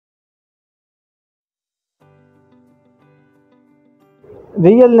His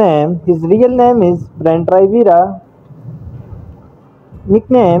real name is Brent Rivera.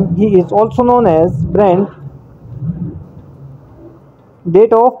 Nickname, he is also known as Brent.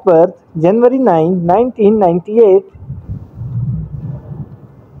 Date of birth, January 9, 1998.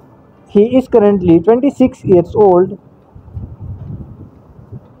 He is currently 26 years old.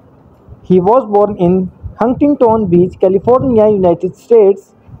 He was born in Huntington Beach, California, United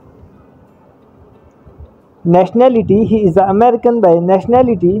States. Nationality, he is American by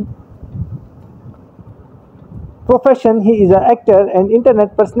nationality. Profession, he is an actor and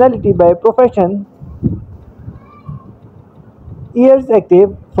internet personality by profession. Years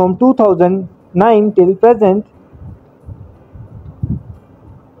active from 2009 till present.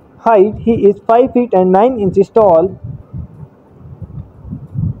 Height, he is 5 feet and 9 inches tall.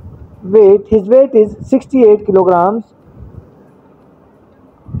 Weight, his weight is 68 kilograms.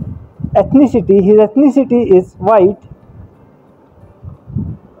 Ethnicity, his ethnicity is white.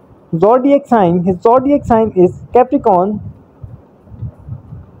 Zodiac sign, his zodiac sign is Capricorn.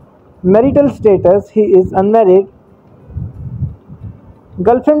 Marital status, he is unmarried.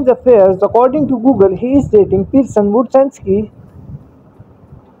 Girlfriend's affairs, according to Google, he is dating Pearson Woodsensky.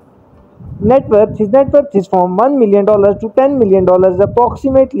 Net worth, his net worth is from $1 million to $10 million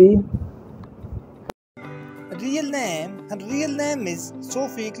approximately. Her real name is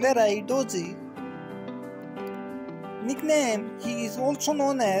Sofie Dossi. Nickname, he is also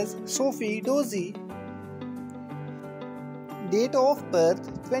known as Sofie Dossi. Date of birth,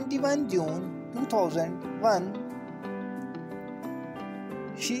 21 June 2001.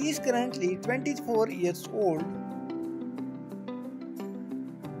 She is currently 24 years old.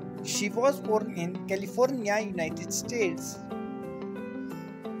 She was born in California, United States.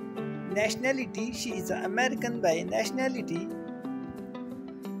 Nationality, she is American by nationality.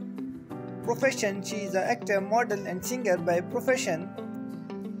 Profession, she is an actor, model and singer by profession.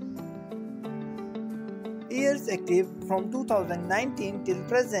 Years active from 2019 till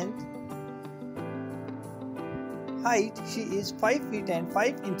present. Height, she is 5 feet and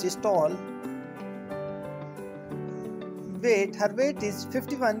 5 inches tall. Weight, her weight is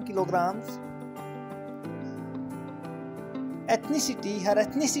 51 kilograms. Ethnicity, her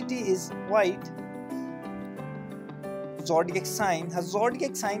ethnicity is white. Zodiac sign, her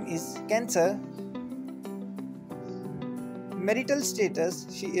zodiac sign is Cancer. Marital status,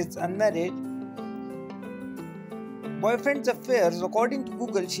 she is unmarried. Boyfriend's affairs, according to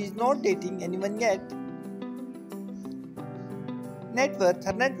Google, she is not dating anyone yet. Net worth,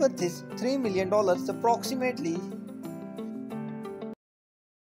 her net worth is $3 million approximately.